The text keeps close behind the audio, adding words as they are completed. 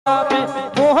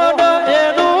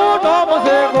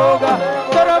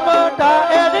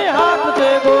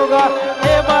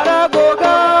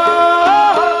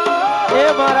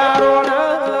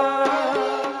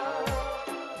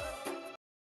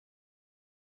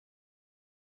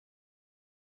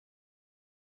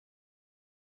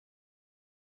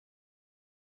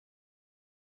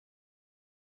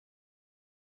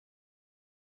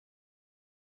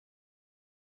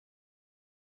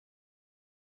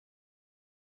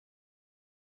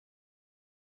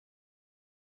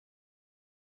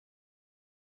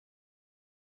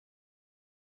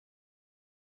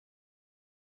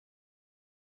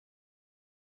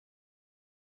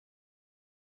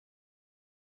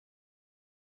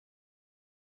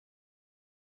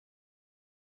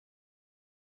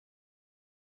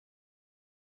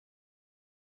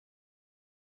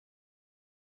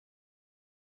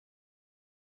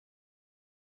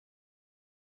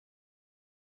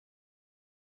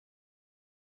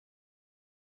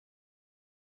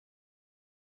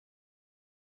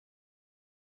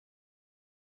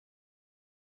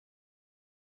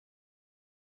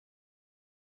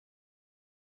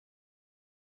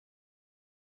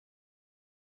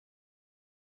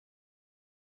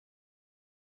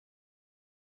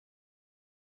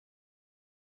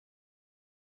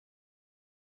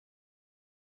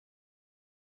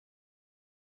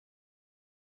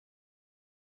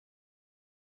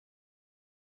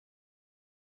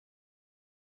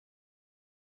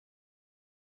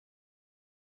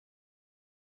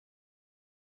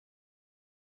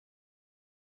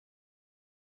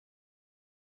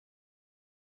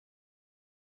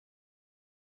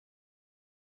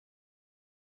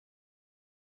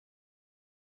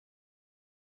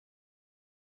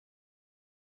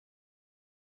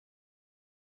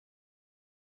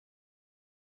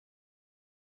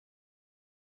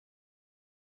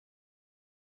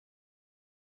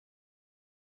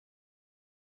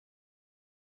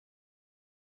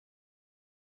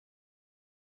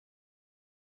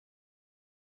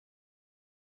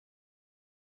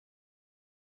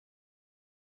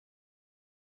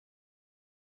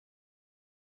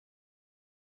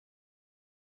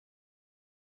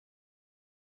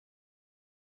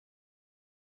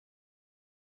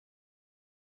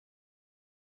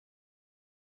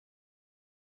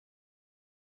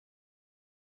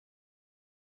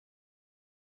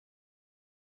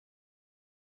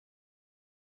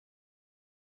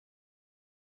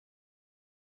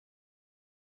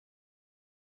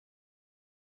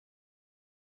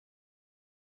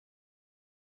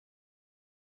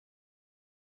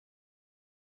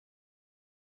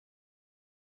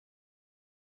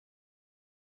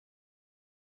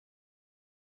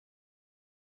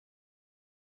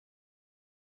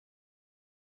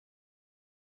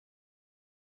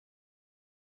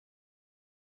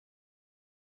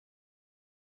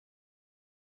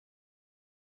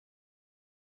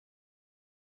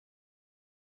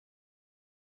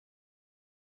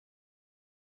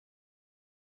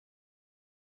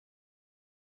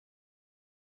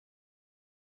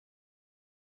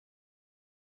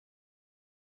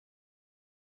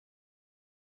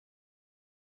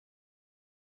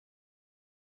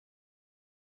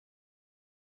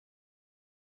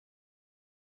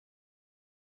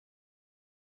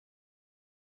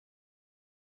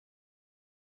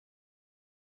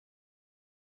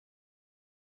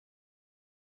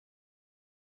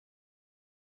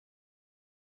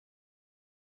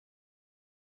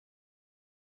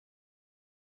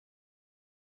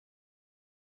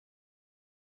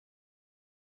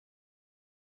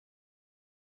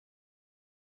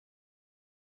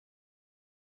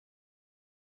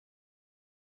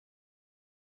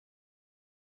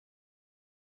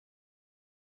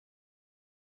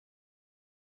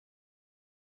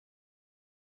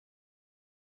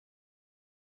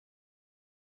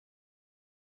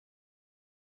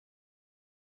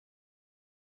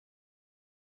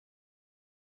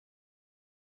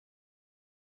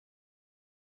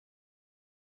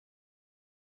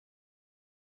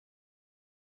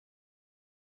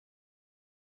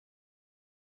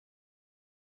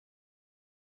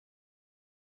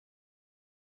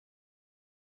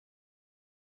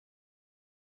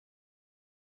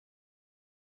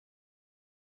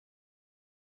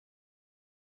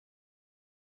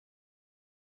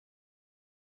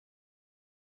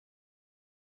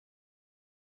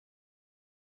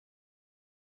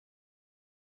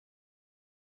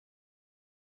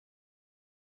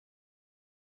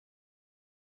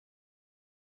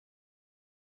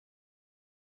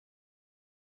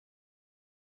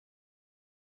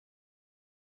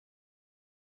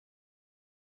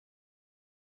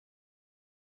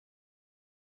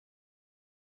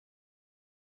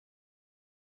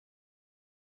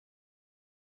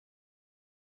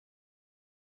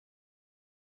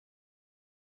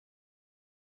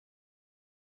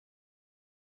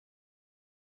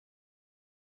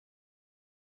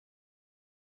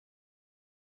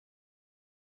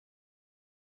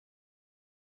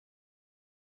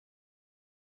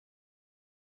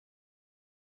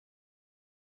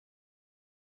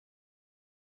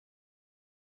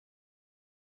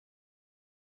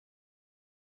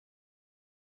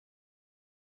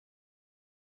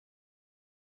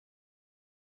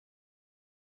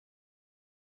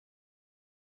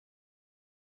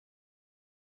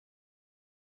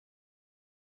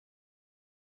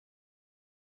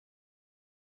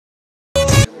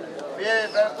ये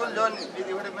बिल्कुल जो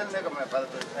दीदी बड़े मिलने का मैं पता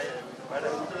तो है बड़े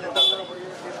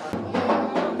उतरले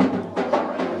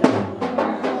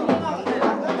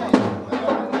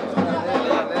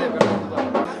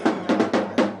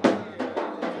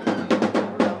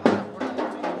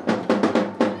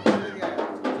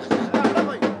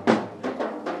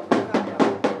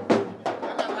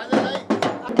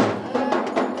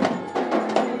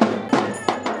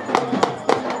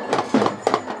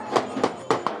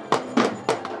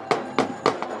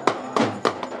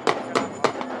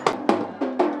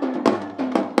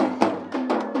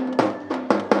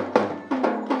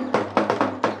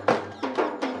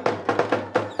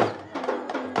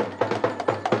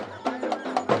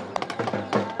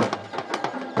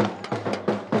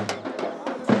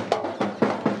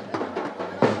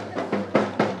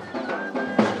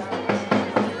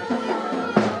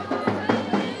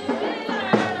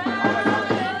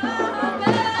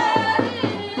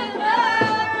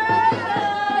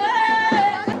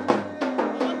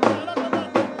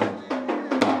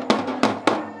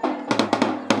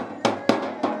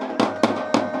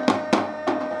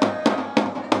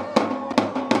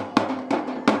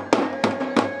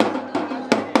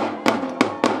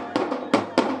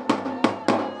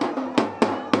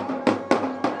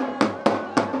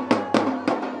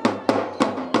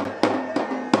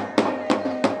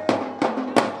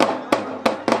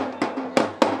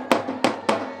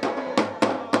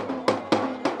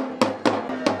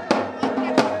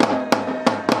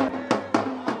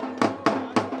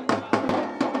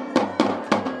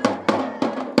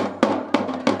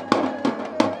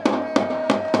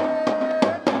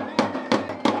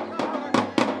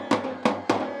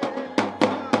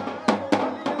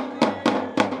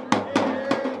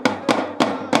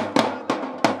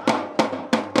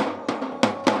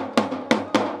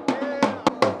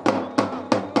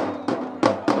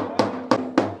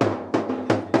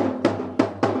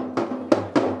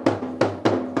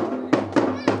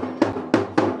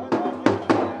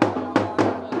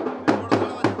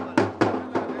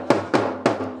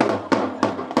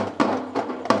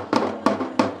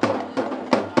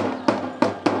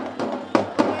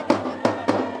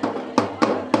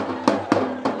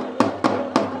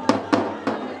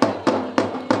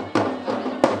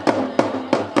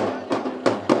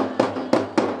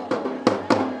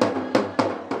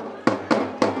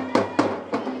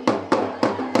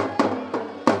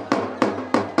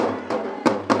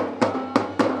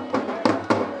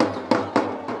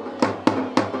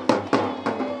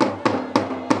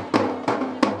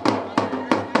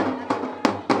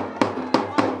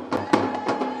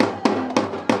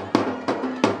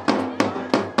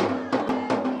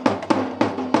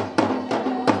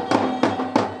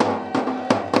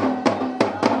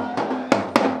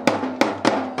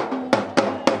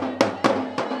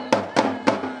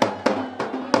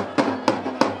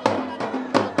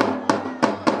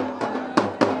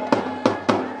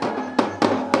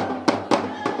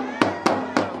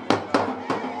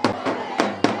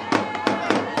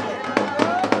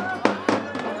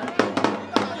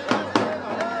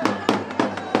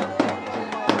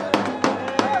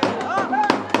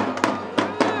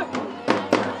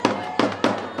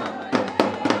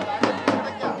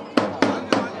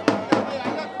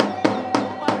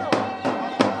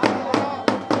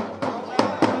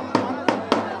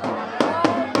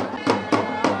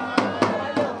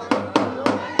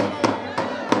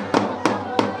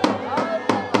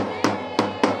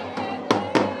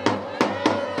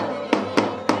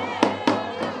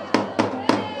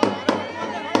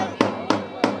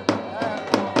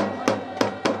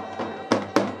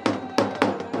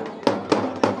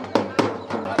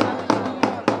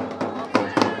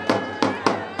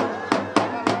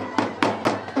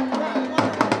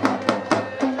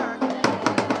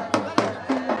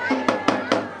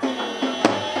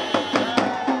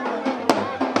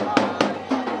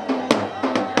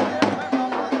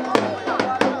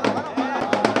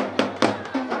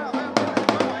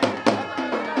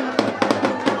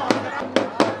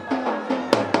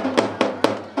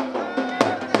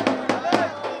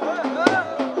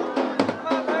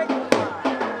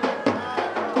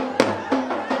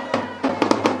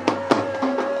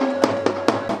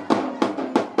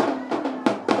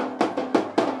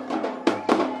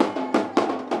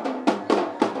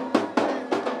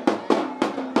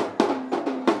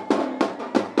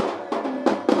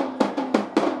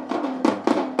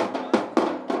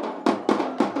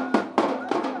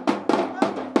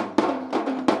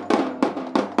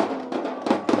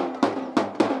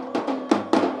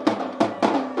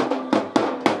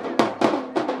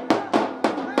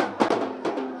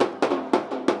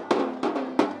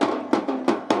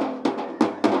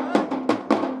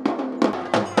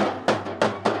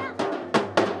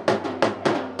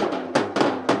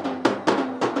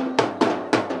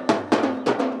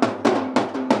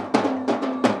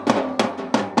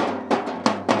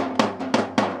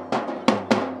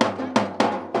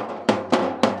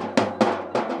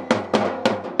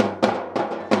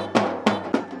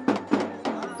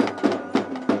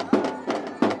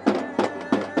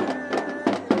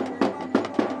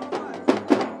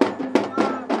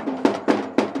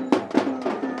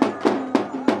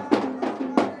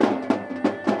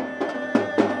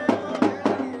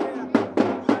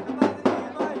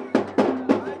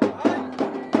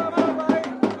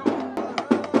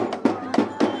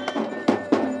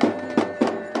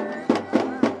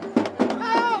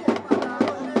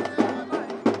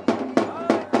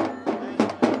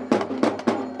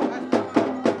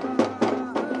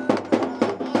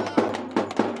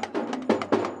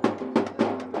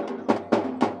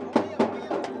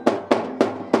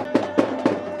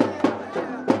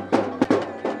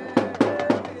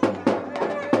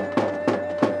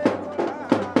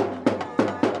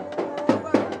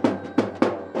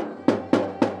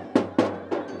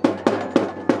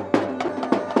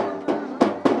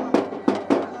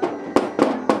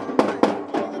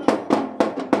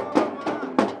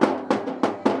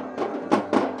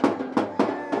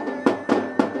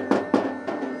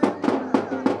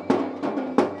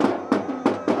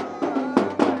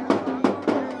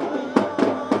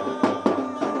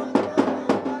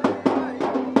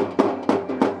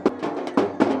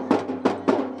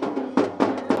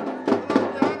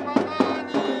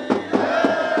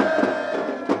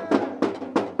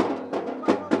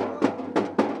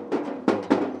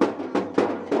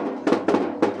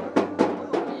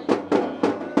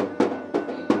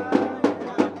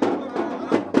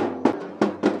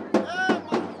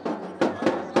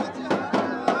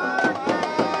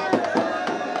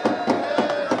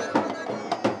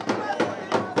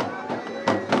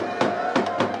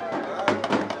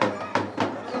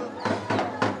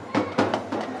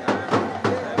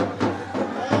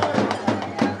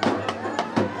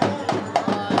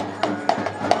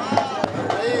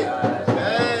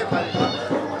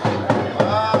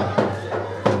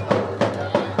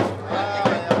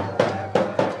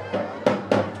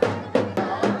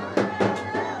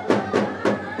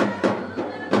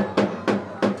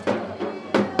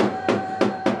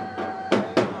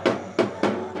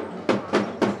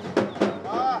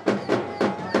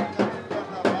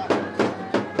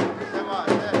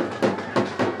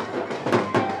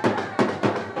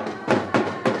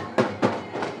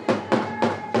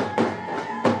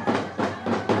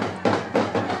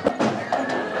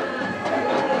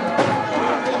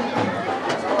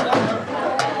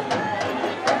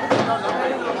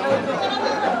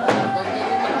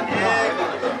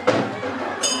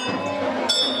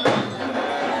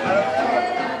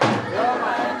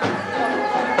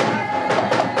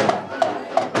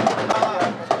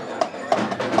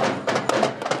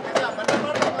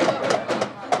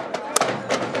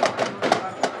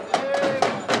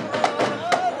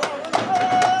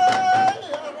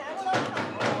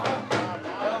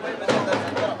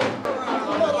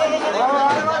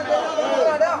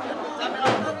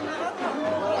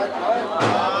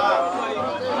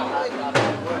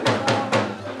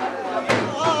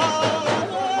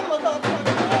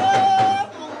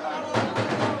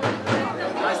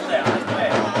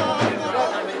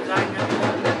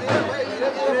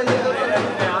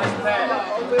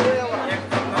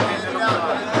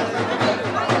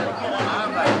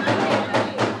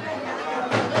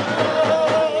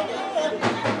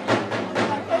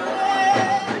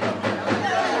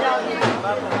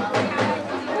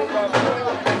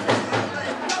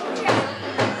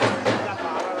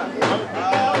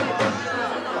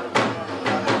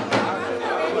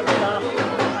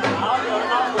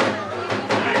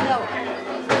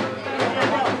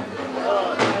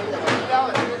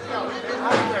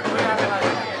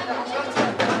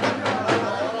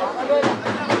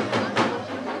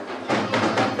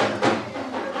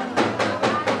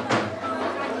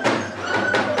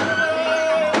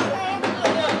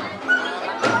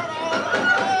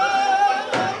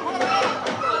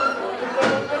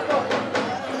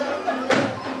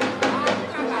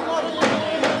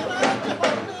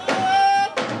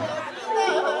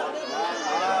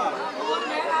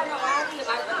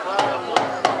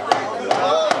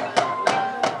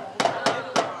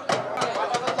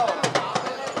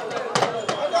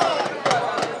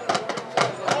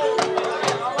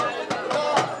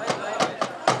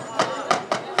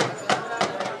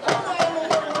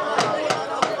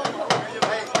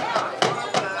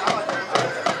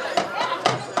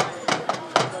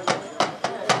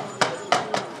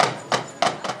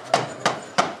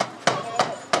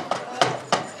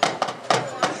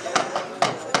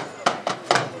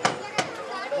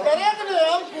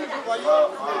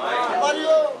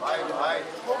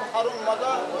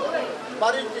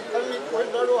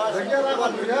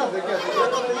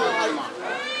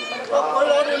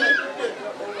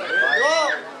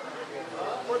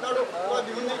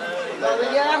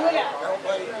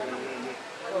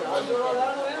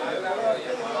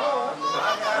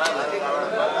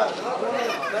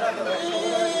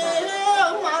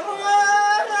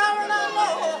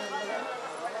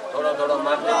थोड़ा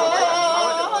मारने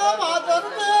माधर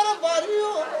मेरा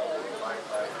बारियो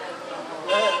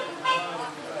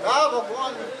हाँ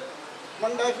भगवान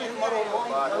मंडा की मरो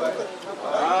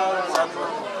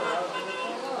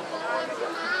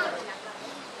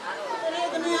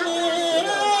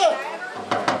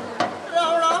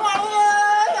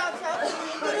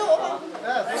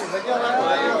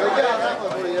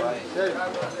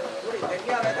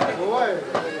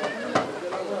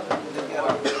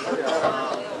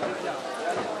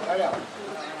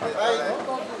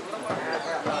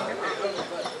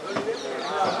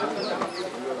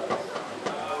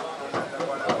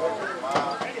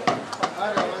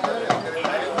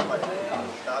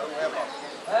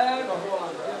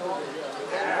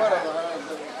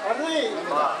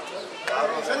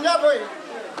संजय भाई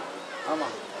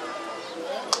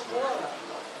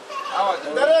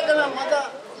दरेक ना मजा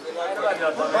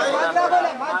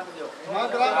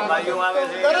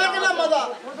दरेक ना मजा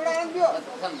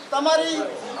तमारी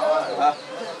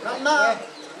ना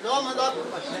जो मजा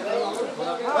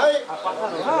भाई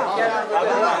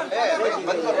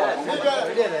ठीक है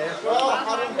तो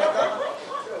हारून बेटा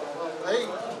भाई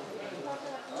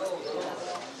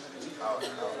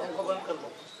उनको बंद कर दो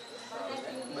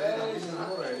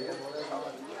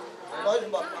बस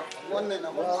वन नहीं ना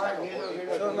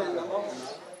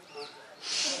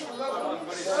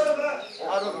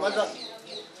और मजा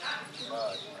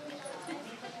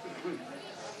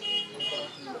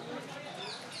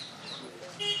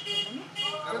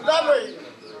भाई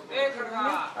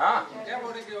हाँ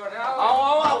आओ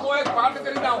आओ आपको एक बात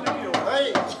करी जाऊँ भाई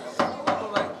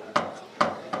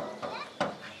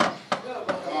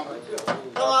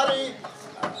तुम्हारी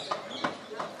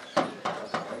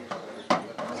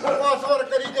वर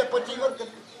करी के 25 वर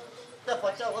ते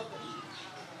 50 वर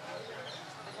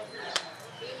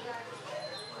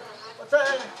अच्छा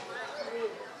है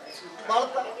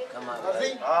बालका अभी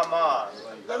हां मां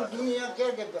तन दुनिया के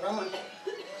ब्राह्मण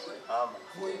हां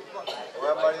वो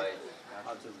बड़ी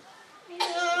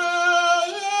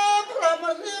ये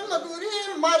ब्राह्मण ने मधुरी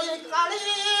मारी काली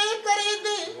करी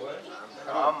दी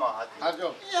हां मां हां जो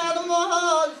यार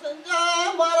मोहन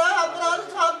संजय मारा अपराध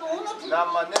साधु ना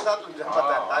मने सा तुझे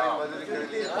पता है तारी मजदूरी कर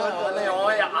ली અને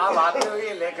ઓય આ વાત એ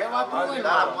લેખે માં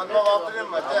ना मनवा वापरे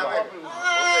मजे हमें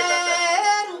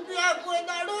रुपया कोई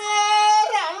दाड़ो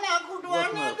रावणा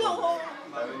कुटवाने दो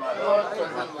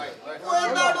कोई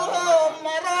दाड़ो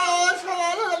मारा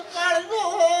सवाल काढ़ दो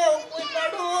कोई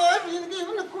दाड़ो जिंदगी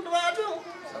में कुटवा दो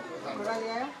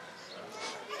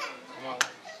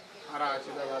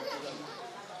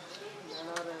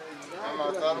हम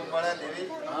तारू बने दीदी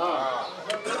हां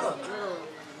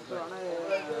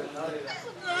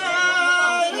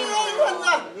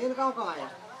नींद कहाँ कमाया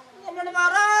मन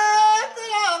मारा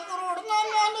तेरा करोड़ ना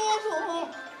मानो सो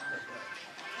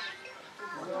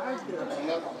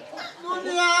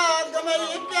दुनिया गमई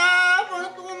क्या पण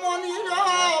तू मोनी रा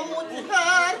मुझे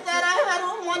हर तेरा हर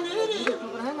मंदिरी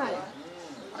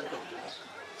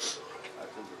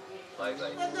બાય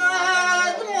બાય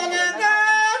मोने का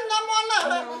न मोना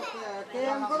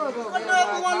केम करो दो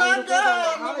मोना का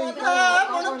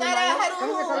पण तेरा हर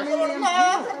ना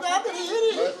दादरी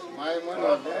माय मन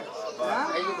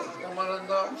आई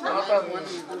कमरंदा साता मन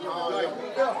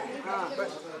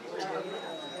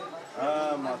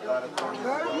हां मातार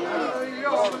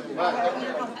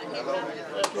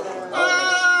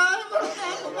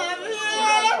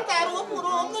तारो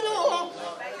पुरो करो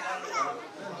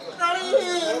करी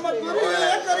मजूरी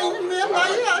करी में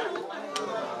लाई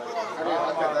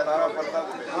तारा पत्ता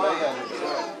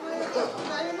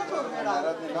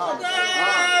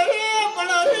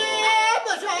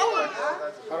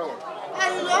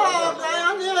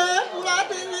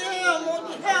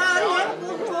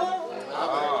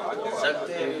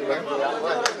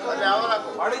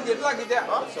પાડી જેટલા કીધા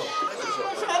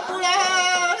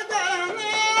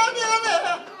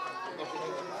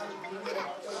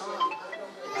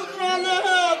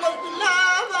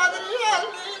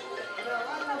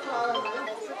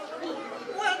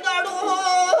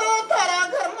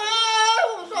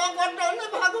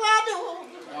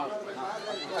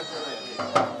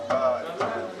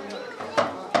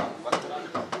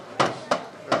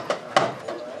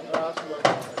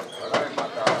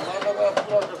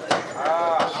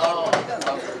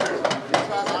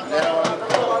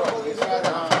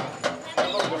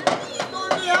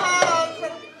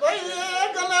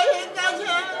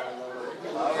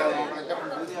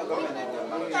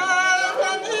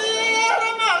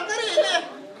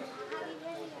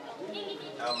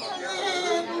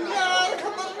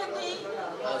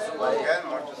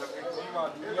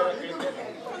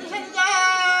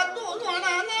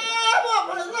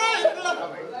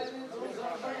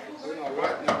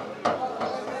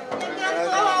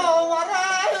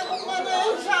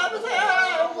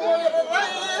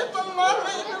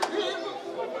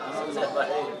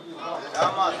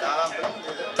આમાં ધારા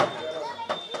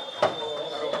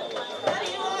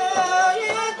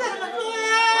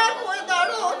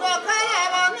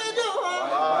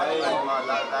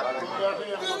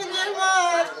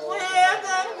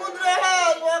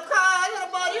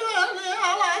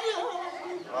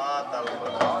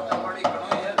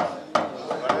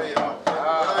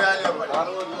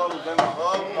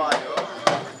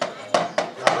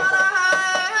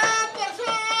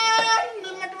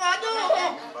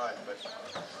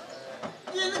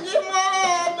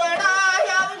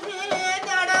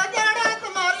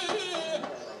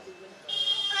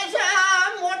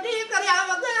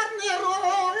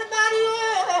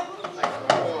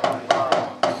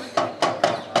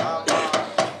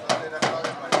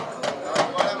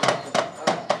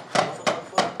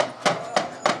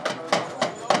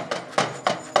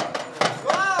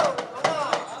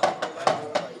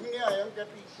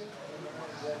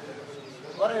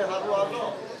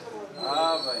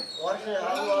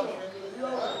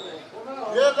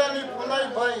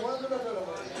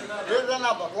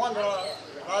भगवान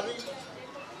राजी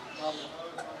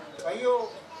भाइयों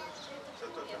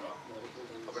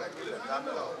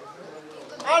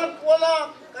और पोला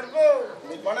करको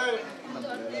बड़े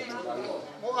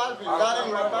मोहाल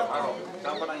भिल्धाने माता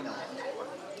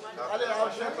अरे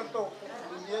आवश्यक तो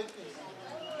ये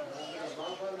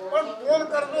पर फोन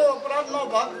कर दो अपराध नो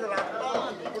भाग राखता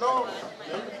पूरा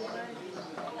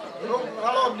लोग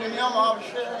हालो दुनिया में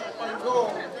आवश्यक पर जो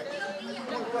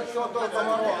कशो तो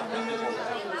તમારો હાથી મેલું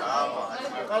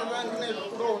કલરંગને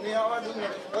ટુકડો નિયાવાડું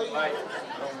કઈ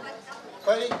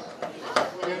કઈ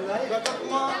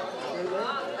જગતમાં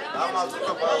આમાં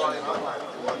સુખ પાડવાની માતા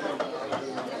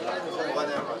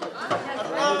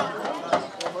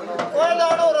કોઈ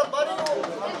દાડો રબારીઓ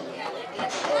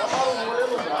અમારું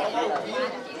મોડેલું ઝાડમાં ઉભી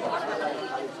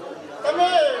તમે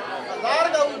હજાર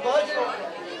ગાવું ભાજો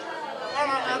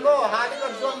પણ આગો હાથ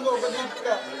કરશો અંગો બધી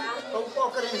तो को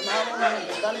करें नाम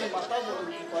में दानी माता बोल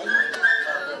भाई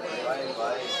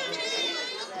भाई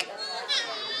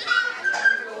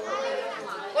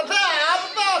पता आप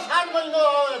तो 60 महीनों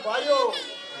होए भाइयों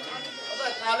अबे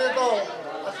काले तो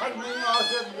 60 महीनों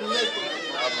आसे मिले तो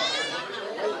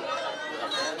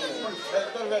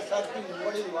सेक्टर वे साथी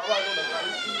बड़ी बाबा को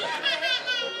बताई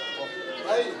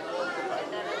भाई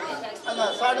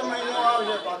अना 60 महीनों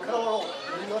आसे बाखरो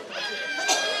मिलो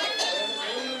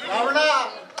रावणा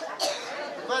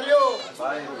करियो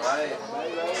भाई भाई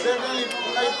देनी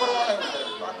नहीं परवाना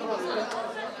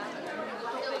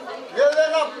ये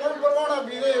देना पूर्ण परवाना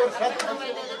बीरे और साथ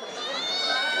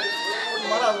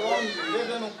मारा लोन ये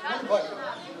देनु पूर्ण भाई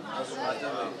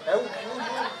है वो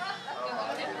क्यों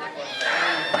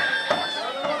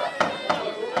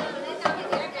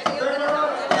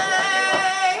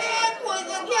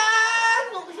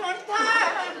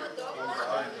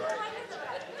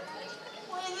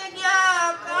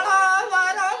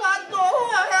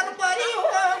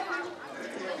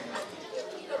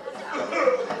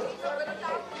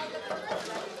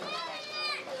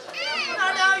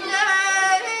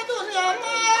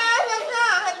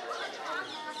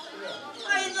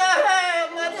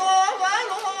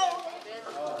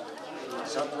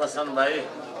वसन भाई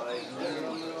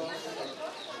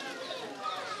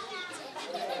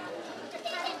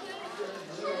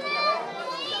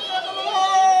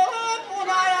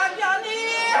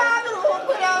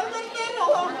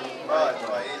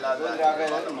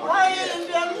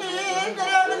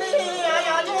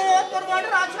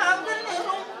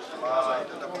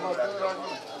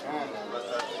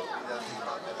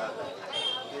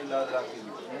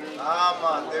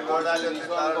આમાં તે ગોડાલ્યો તે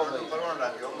તારો પરવણ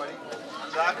રાખ્યો મળી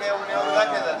રાકે ઉને એવું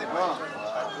રાખે જાતી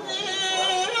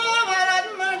महाराज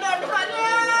में डठाने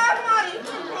मारी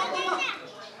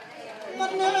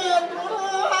मन्ने पुरो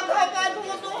आखा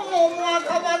बाजू तो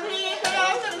आखा बाजू करा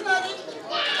करनारी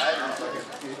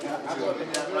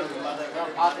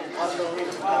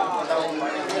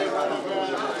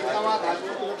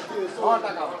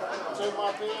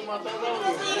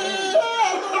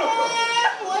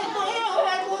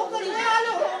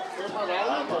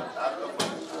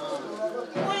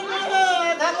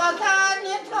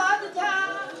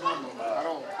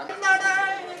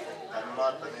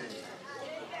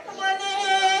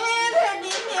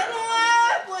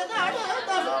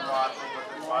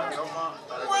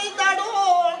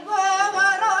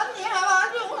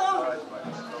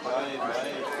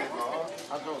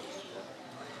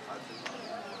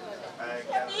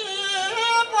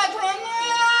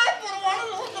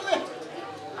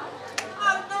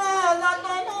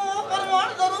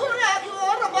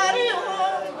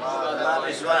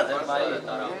विश्वास है भाई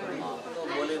तारा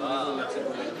बोले भगवान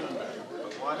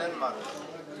माता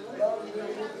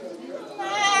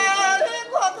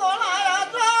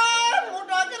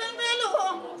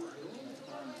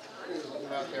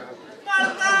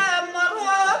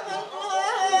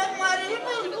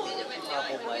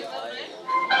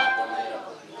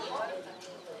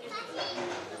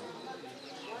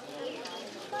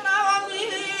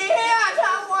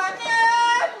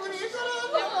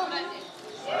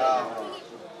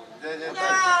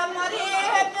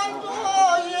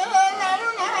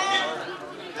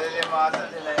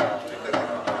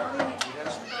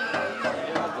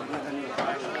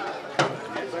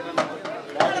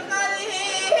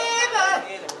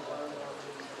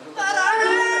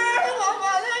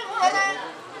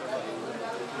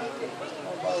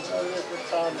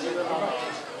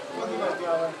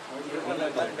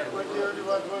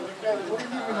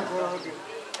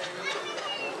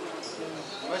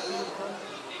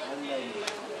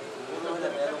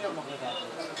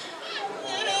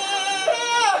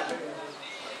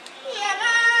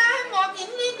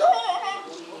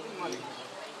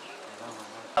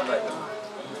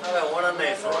હવે ઓણ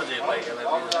નહીં સો છે ભાઈ હવે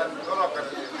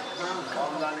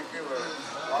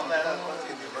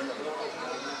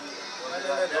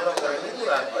જોડો કરે લીધું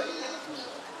રાખ ભાઈ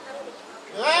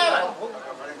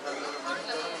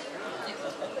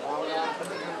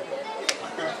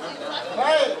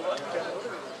ભાઈ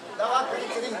દવા કરી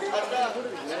ખાતા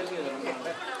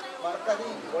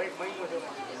મારકારી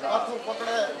આથું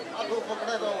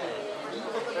પકડે તો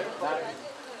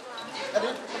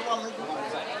શરીર પકડવા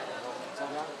માંડ્યું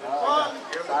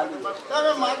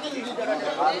તમે માગી લીધી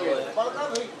બળકા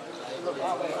ભાઈ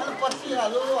અને પછી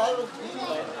હાલો અને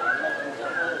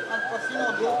પછીનો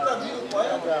દોસ્તા જીવ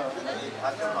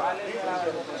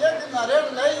એક નરેડ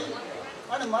લઈ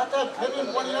અને માથા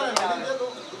ફેરવીને પડી આવે મળી દેતો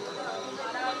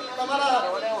તમારા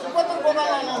સુપત્ર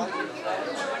ગોગાનો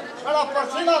છડા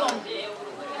પરસીનાનો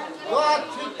જો આ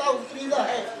છીટતા ઉતરી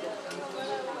જાય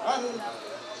અને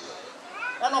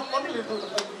એનો પગ લીધો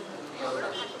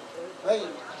ભાઈ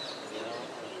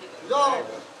જો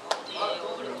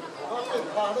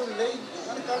ભાડું લઈ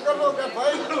અને કરગલો કે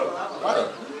ભાઈ મારી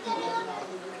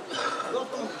જો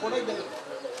તમે છોડી દે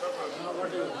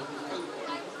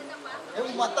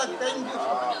એવું માતા કઈ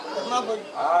ગયું ના ભાઈ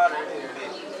હા રેડી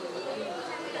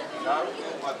દારૂ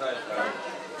કેવું માતા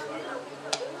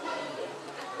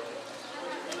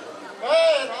હે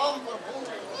રામ પ્રભુ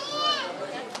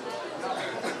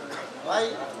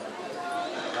ભાઈ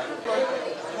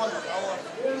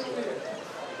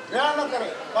ધ્યાન ન કરે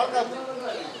બાળકા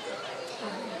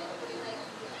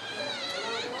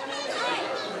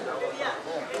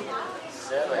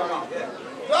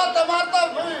જો તમાર તો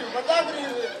ભાઈ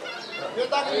બજાગરી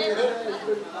બેતાગરી રે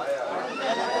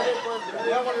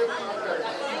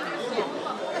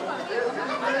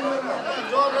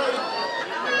જો ભાઈ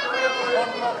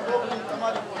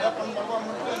તમારી પૂજા પણ કરવા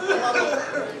માટે તમારું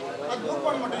આ દુઃખ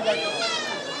પણ મટી જાય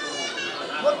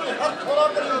મોટી હાથ થોડા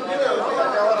કરી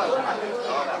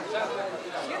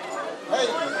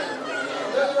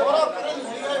થોડા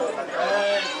કરીને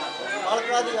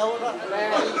બાળકાદી આવો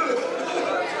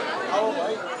આવો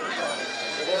ભાઈ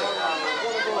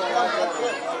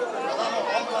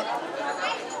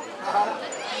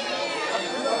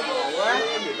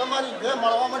તમારી બે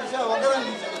મળવા માટે છે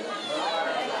વગરની છે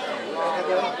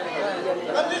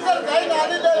સર કઈ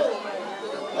નાની લેવું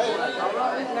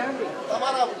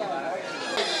તમારા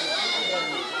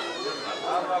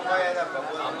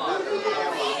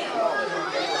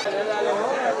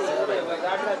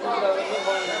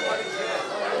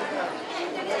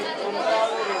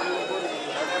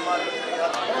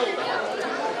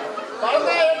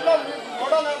એટલો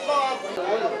મોડો ને એટલો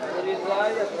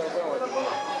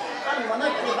મને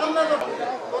કીધું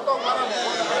તો મારા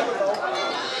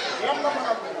એમ ન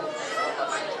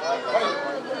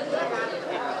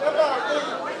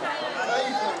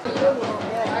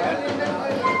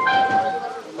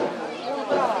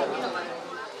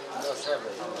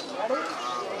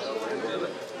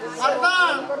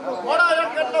મોડા એક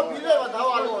કેટલો બીજે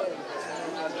વધાવવાનો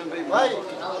ભાઈ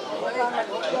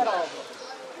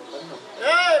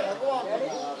એ ભગવાન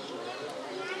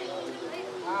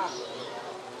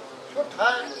શું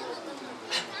થાય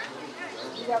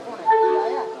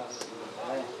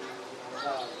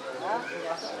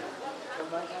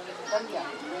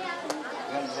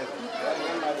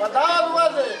બધા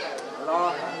છે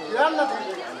ધ્યાન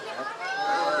નથી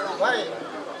ભાઈ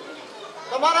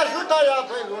તમારા શું થાય આ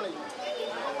ભાઈ લોણી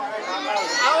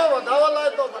આવો વધાવા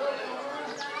લાય તો ભાઈ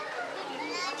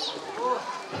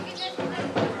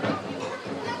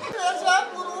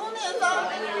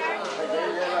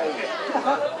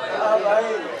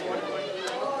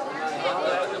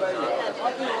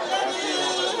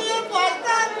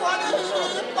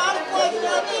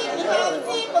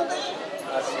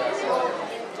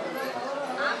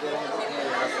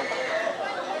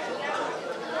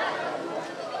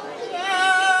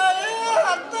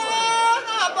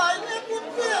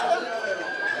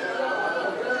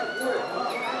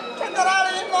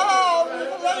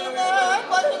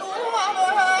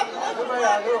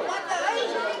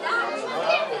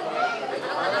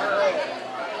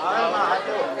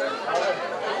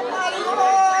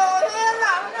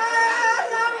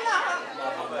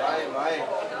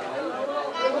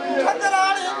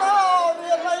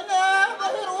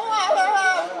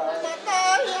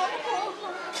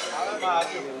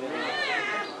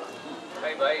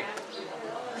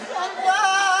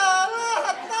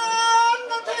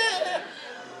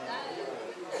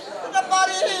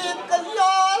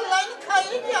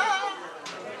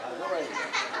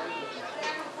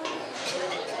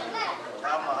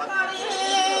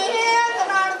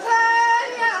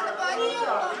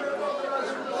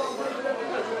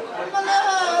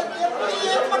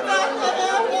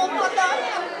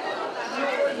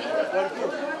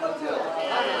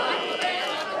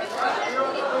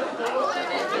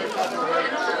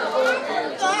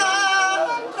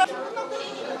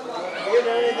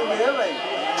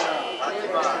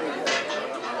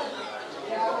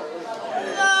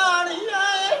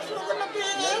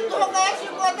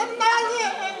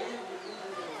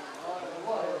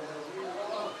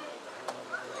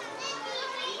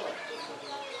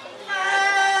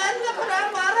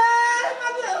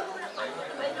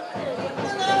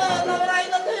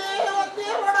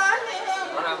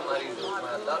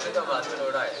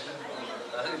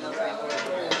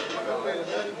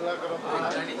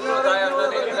बताया तो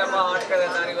नहीं मैं हाथ कर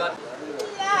देता नहीं बात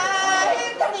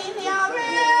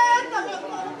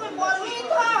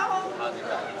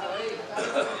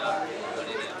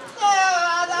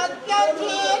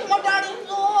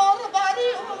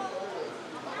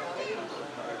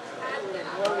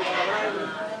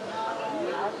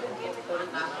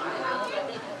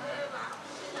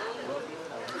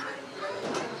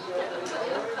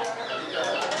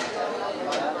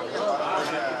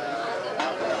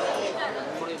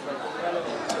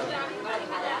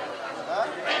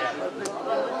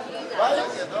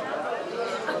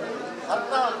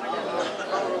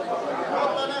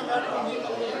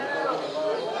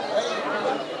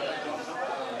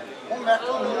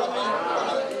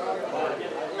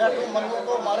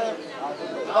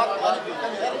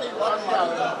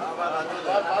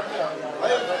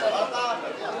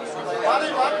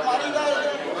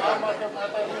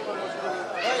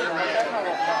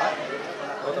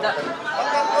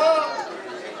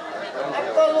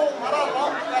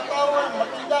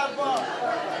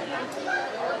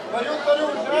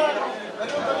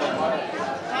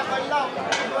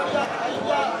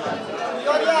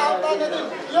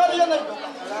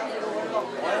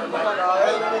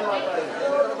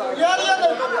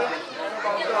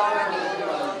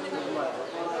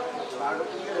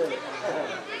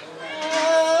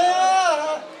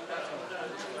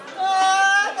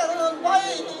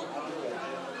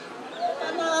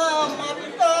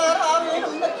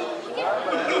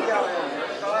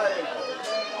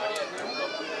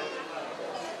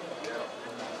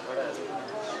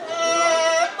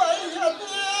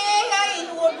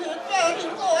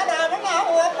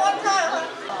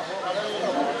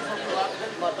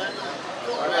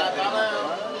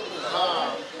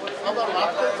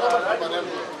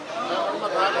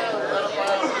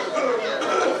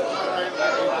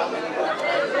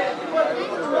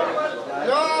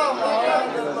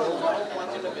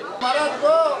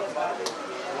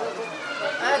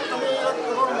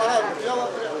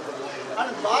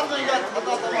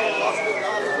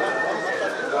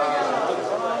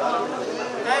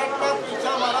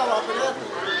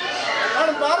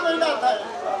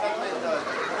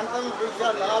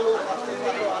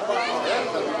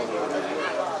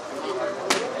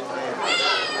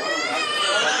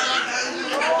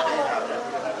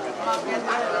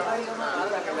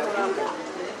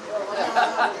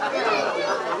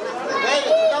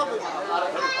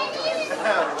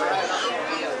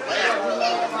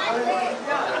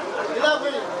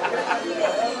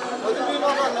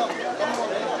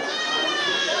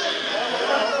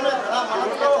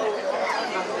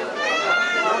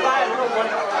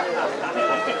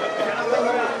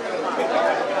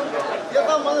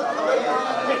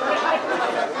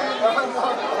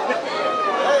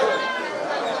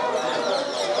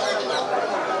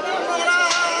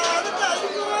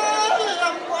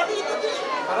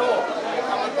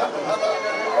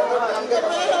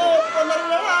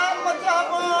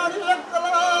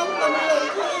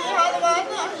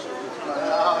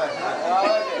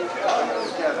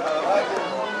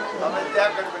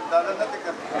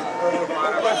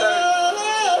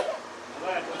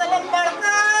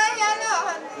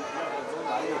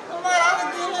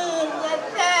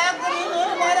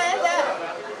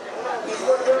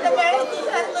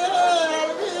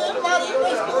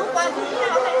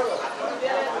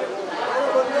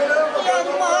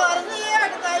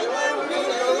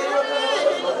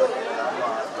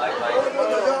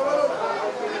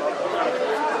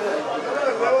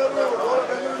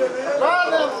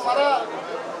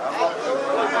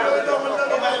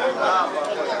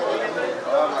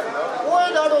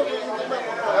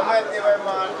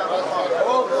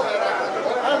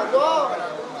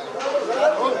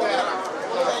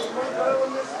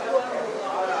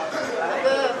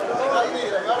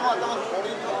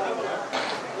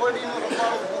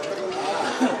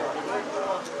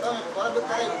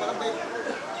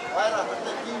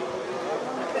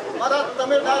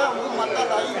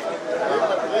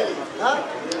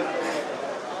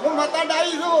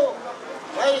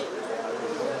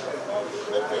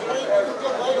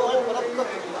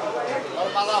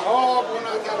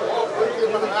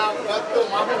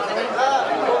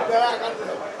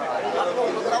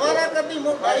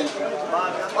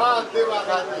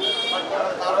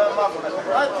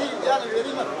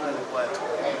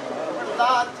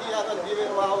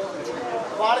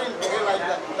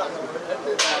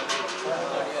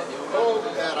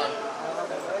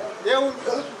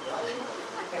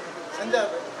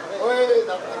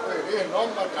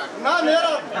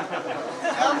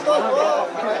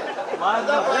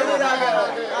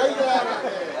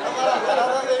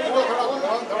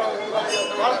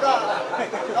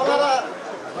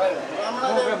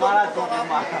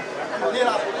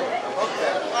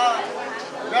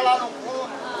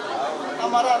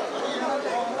અમારા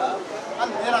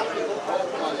અંધેરા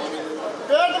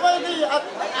પેટમાંથી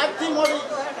આજથી મોડી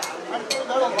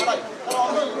દાડો ભરાય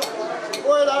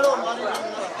કોઈ દાડો મારી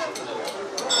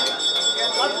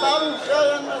તારું છે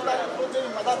એમને તારી ખુદની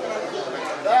મદદ રાખી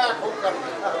દયા ખૂબ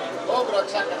કરવી ખૂબ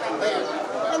રક્ષા કરવી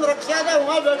અને રક્ષા તો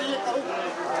હું બેઠી કરું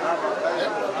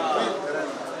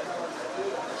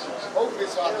ખૂબ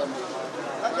વિશ્વાસ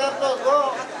અત્યારે તો જો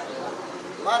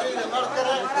મારી રમણ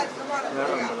કરે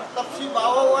તપસી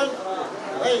બાવો હોય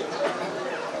ભાઈ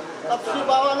તપસી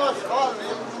બાવાનો સવાલ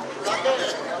નહીં લાગે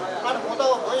પણ હું તો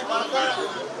ભાઈ મારતા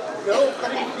એવું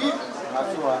કરી દી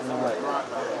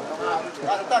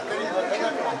વાસ્તા કરી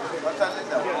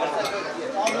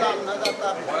ઓનલાઈન ન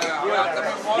જતા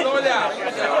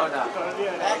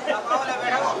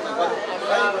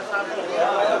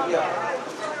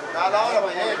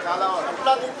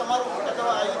એટલાથી તમારું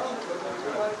જવા આવી હતી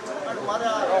મારે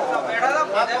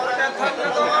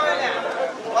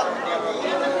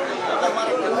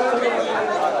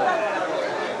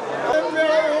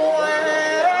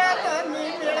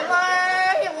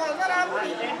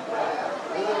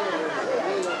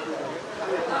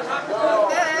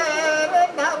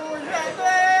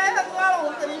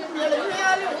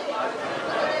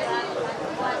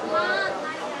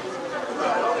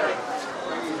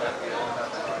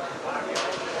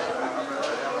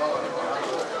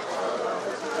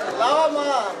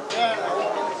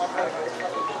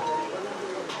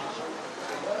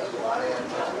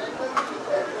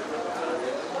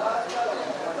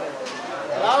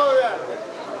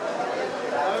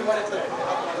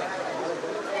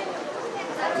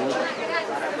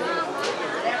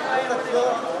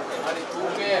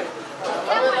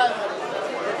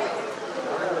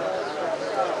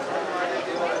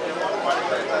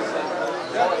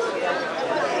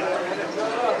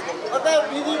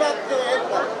બીજી વાત તો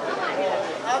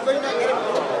આ ભાઈ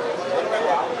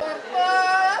ના